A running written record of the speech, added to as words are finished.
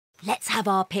let's have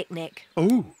our picnic.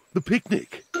 Oh, the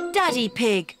picnic. Daddy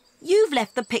Pig, you've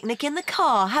left the picnic in the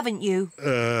car, haven't you?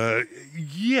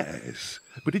 Yes.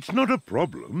 But it's not a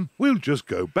problem. We'll just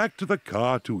go back to the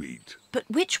car to eat. But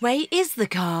which way is the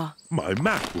car? My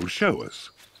map will show us.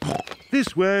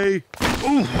 This way.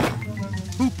 Oh!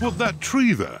 Who put that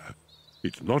tree there?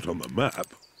 It's not on the map.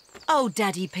 Oh,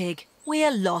 Daddy Pig,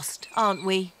 we're lost, aren't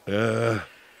we?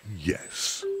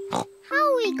 Yes. How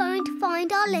are we going to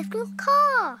find our little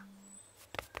car?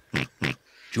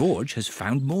 George has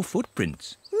found more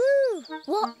footprints. Ooh,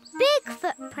 what big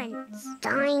footprints.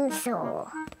 Dinosaur.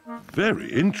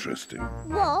 Very interesting.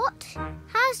 What?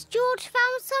 Has George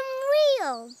found some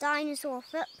real dinosaur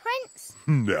footprints?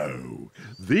 No,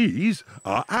 these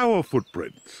are our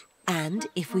footprints. And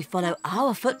if we follow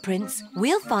our footprints,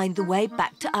 we'll find the way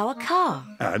back to our car.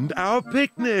 And our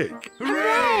picnic.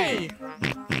 Hooray!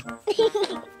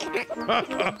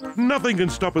 Nothing can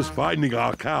stop us finding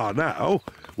our car now.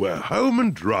 We're home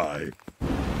and dry.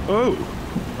 Oh,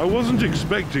 I wasn't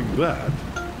expecting that.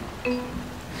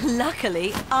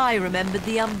 Luckily, I remembered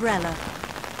the umbrella.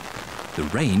 The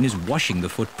rain is washing the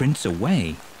footprints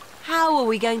away. How are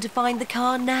we going to find the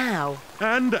car now?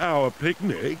 And our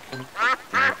picnic.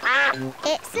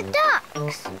 It's the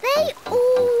ducks. They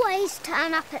always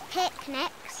turn up at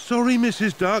picnics. Sorry,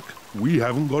 Mrs. Duck. We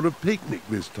haven't got a picnic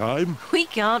this time. We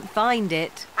can't find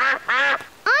it. I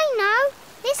know.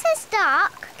 Mrs.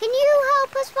 Duck, can you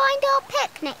help us find our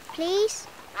picnic, please?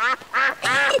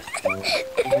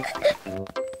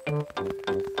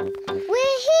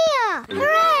 We're here!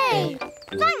 Hooray!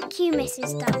 Thank you,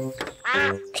 Mrs. Duck.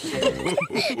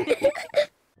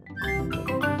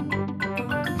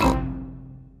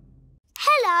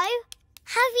 Hello.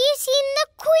 Have you seen the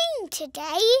Queen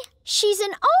today? She's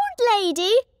an old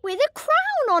lady with a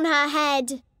crown on her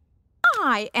head.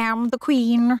 I am the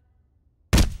Queen.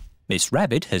 Miss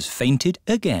Rabbit has fainted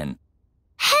again.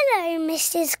 Hello,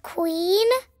 Mrs. Queen.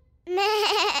 Why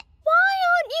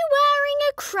aren't you wearing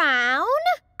a crown?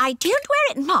 I don't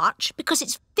wear it much because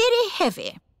it's very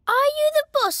heavy. Are you the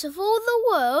boss of all the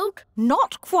world?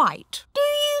 Not quite. Do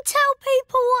you tell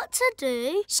people what to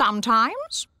do?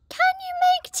 Sometimes. Can you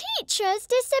make teachers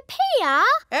disappear?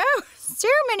 Oh, so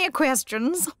many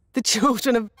questions. The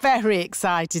children are very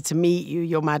excited to meet you,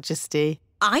 Your Majesty.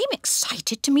 I'm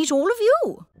excited to meet all of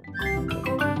you.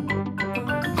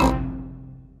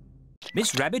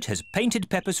 Miss Rabbit has painted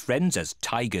Peppa's friends as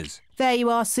tigers. There you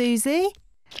are, Susie.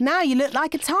 Now you look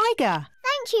like a tiger.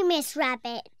 Thank you, Miss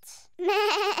Rabbit.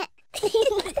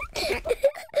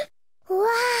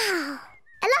 Wow.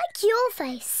 I like your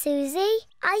face, Susie.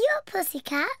 Are you a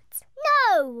pussycat?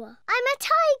 No, I'm a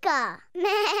tiger.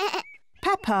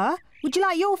 Peppa, would you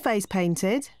like your face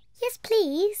painted? Yes,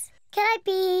 please. Can I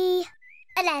be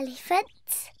an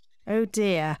elephant? Oh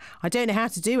dear, I don't know how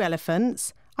to do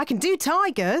elephants. I can do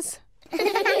tigers.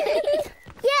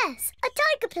 Yes, a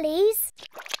tiger, please.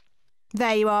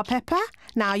 There you are, Peppa.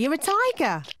 Now you're a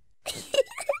tiger.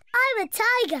 I'm a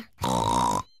tiger.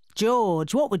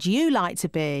 George, what would you like to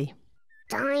be?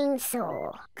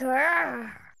 Dinosaur.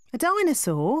 Grrr. A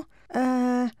dinosaur?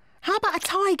 How about a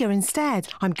tiger instead?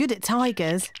 I'm good at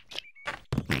tigers.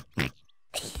 I'm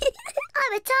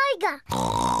a tiger.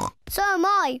 So am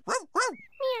I.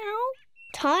 Meow.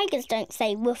 Tigers don't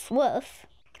say woof woof.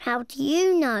 How do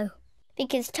you know?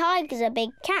 Because tigers are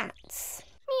big cats.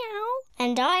 Meow.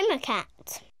 And I'm a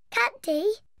cat. Catty,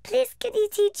 please can you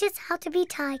teach us how to be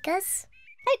tigers?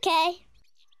 OK.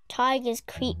 Tigers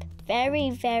creep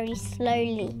very, very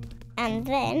slowly. And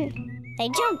then they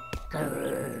jump.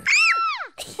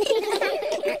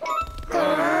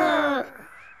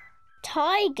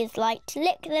 Tigers like to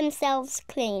lick themselves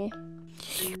clean.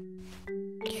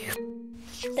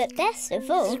 But best of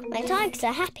all, when tigers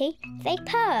are happy, they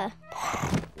purr.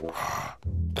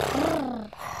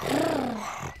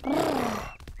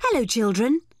 Hello,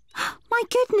 children. My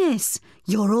goodness,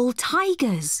 you're all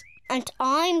tigers. And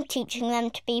I'm teaching them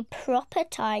to be proper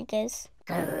tigers.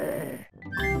 I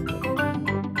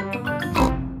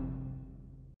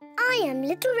am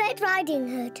Little Red Riding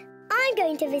Hood. I'm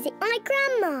going to visit my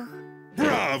grandma.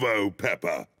 Bravo,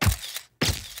 Peppa.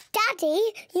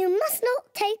 Daddy, you must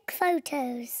not take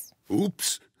photos.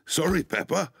 Oops. Sorry,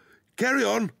 Peppa. Carry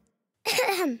on.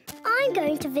 I'm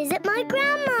going to visit my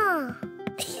grandma.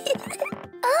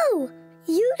 Oh,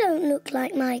 you don't look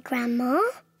like my grandma.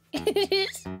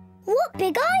 What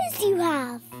big eyes you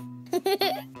have.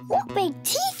 What big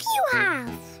teeth you have.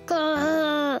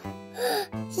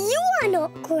 You are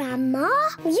not Grandma.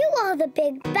 You are the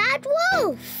big bad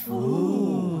wolf.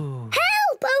 Ooh.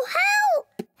 Help! Oh,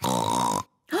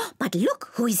 help! But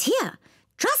look who is here.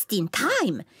 Just in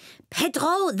time.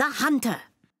 Pedro the Hunter.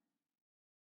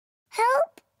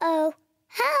 Help! Oh,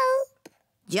 help!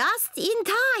 Just in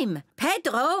time.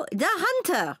 Pedro, the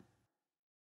hunter.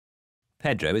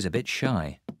 Pedro is a bit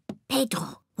shy.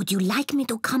 Pedro, would you like me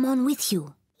to come on with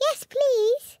you? Yes,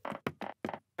 please.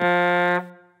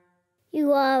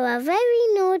 You are a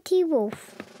very naughty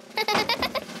wolf.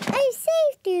 I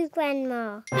saved you,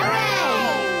 Grandma.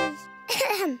 Hooray!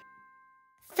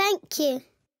 Thank you.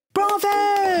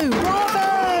 Bravo!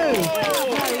 Bravo!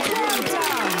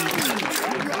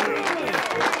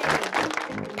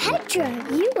 Pedro,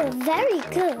 you were very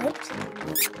good.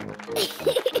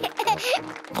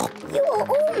 You are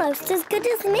almost as good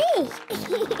as me.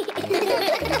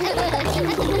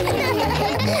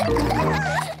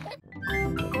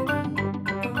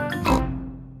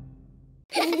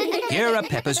 Here are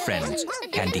Peppa's friends.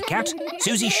 Candy Cat,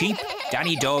 Susie Sheep,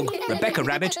 Danny Dog, Rebecca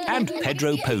Rabbit and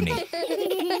Pedro Pony.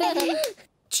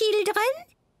 Children,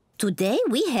 today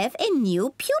we have a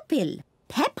new pupil,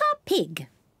 Peppa Pig.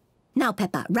 Now,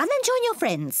 Peppa, run and join your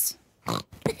friends.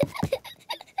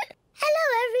 Hello,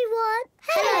 everyone.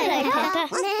 Hello,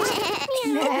 Peppa.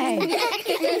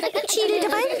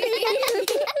 Children,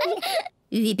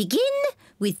 we begin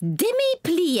with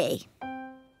demi-plie.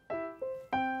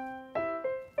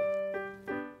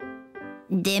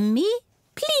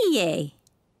 Demi-plie.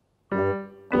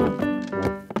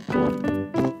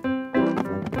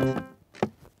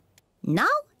 Now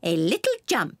a little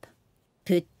jump.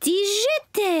 Petit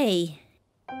jeté.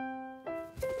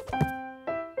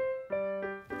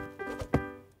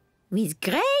 With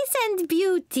grace and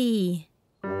beauty.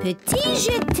 Petit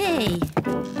jeté.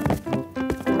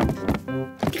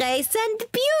 Grace and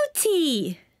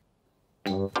beauty.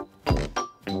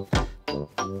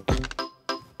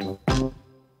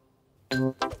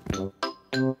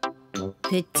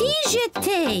 Petit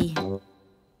jeté.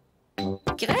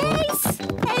 Grace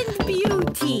and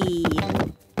beauty.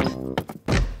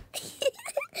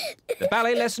 The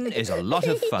ballet lesson is a lot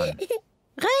of fun.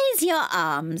 Raise your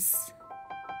arms.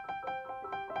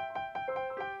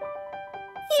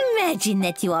 Imagine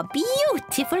that you are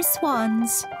beautiful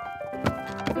swans.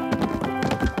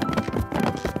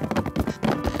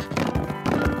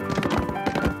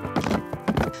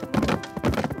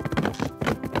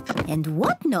 And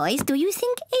what noise do you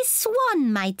think a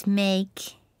swan might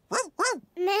make?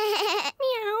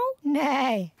 Meow.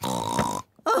 Nay.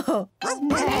 Oh,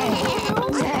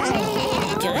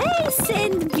 grace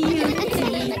and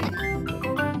beauty.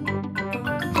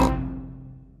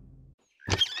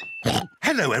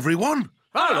 Hello, everyone.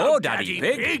 Hello, Daddy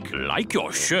Pig. Like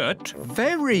your shirt.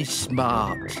 Very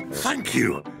smart. Thank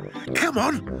you. Come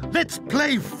on, let's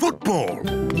play football.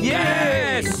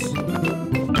 Yes!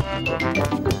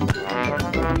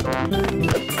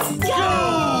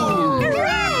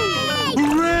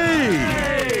 Hooray!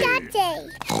 Daddy,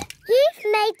 you've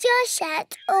made your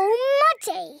shirt all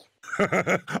muddy.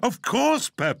 Of course,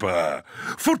 Peppa.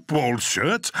 Football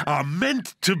shirts are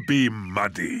meant to be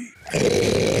muddy.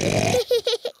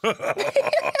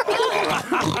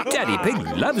 Daddy Pig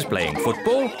loves playing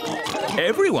football.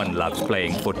 Everyone loves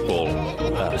playing football,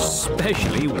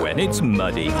 especially when it's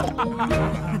muddy.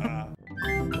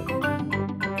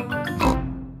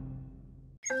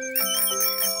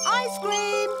 Ice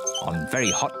cream! On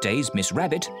very hot days, Miss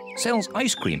Rabbit sells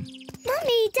ice cream.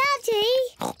 Mummy, Daddy,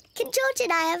 can George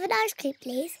and I have an ice cream,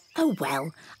 please? Oh,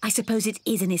 well, I suppose it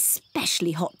is an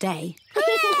especially hot day.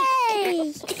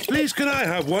 Hooray! Please, can I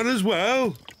have one as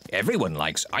well? Everyone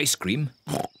likes ice cream.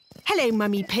 Hello,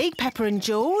 Mummy Pig, Peppa and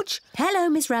George. Hello,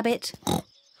 Miss Rabbit.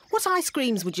 What ice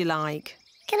creams would you like?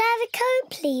 Can I have a cone,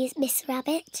 please, Miss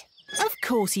Rabbit? Of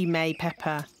course you may,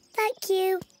 Peppa. Thank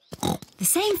you. The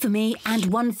same for me and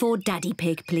one for Daddy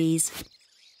Pig, please.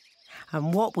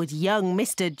 And what would young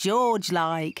Mr. George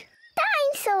like?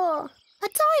 Dinosaur. A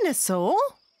dinosaur?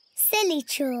 Silly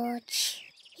George.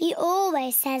 He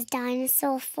always says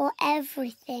dinosaur for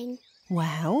everything.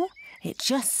 Well, it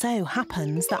just so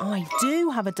happens that I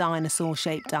do have a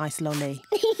dinosaur-shaped ice lolly.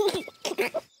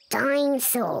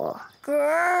 Dinosaur.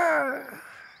 Grrr.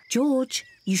 George,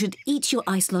 you should eat your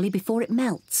ice lolly before it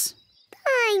melts.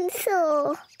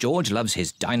 Dinosaur. George loves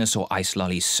his dinosaur ice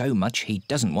lolly so much he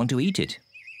doesn't want to eat it.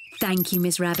 Thank you,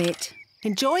 Miss Rabbit.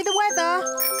 Enjoy the weather.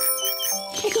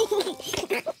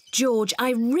 George,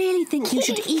 I really think you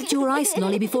should eat your ice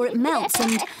lolly before it melts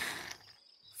and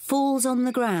falls on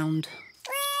the ground.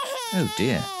 Oh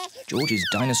dear, George's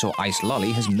dinosaur ice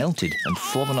lolly has melted and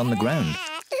fallen on the ground.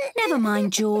 Never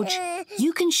mind, George.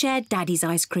 You can share Daddy's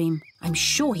ice cream. I'm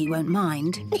sure he won't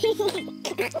mind.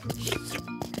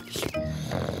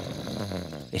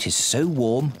 It is so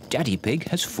warm, Daddy Pig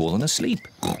has fallen asleep.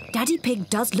 Daddy Pig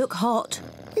does look hot.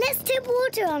 Let's tip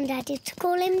water on Daddy to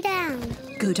cool him down.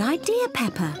 Good idea,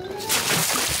 Peppa.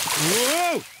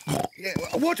 Whoa!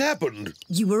 What happened?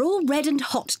 You were all red and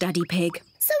hot, Daddy Pig.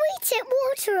 So we tip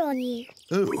water on you.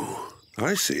 Oh,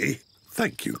 I see.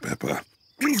 Thank you, Peppa.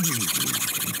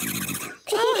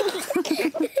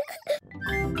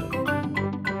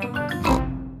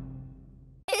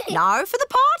 Now for the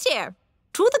party.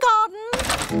 To the garden.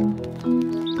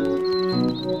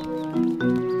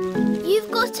 You've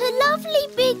got a lovely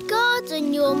big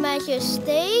garden, Your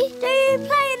Majesty. Do you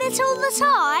play in it all the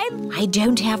time? I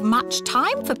don't have much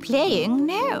time for playing,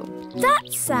 no.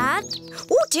 That's sad.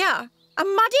 Oh dear, a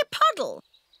muddy puddle.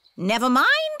 Never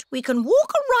mind, we can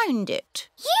walk around it.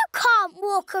 You can't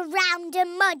walk around a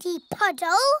muddy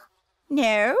puddle.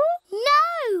 No?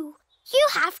 No, you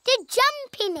have to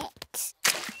jump in it.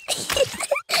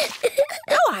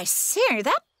 Oh, I see,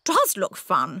 that does look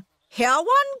fun. Here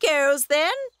one goes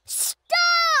then.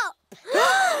 Stop!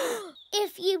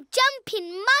 If you jump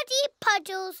in muddy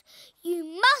puddles, you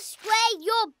must wear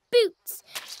your boots,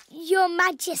 Your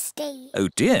Majesty. Oh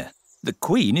dear, the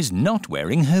Queen is not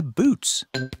wearing her boots.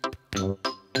 Whee!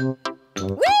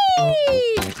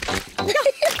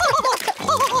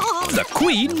 The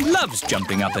Queen loves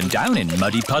jumping up and down in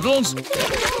muddy puddles.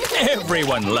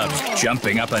 Everyone loves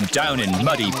jumping up and down in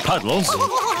muddy puddles.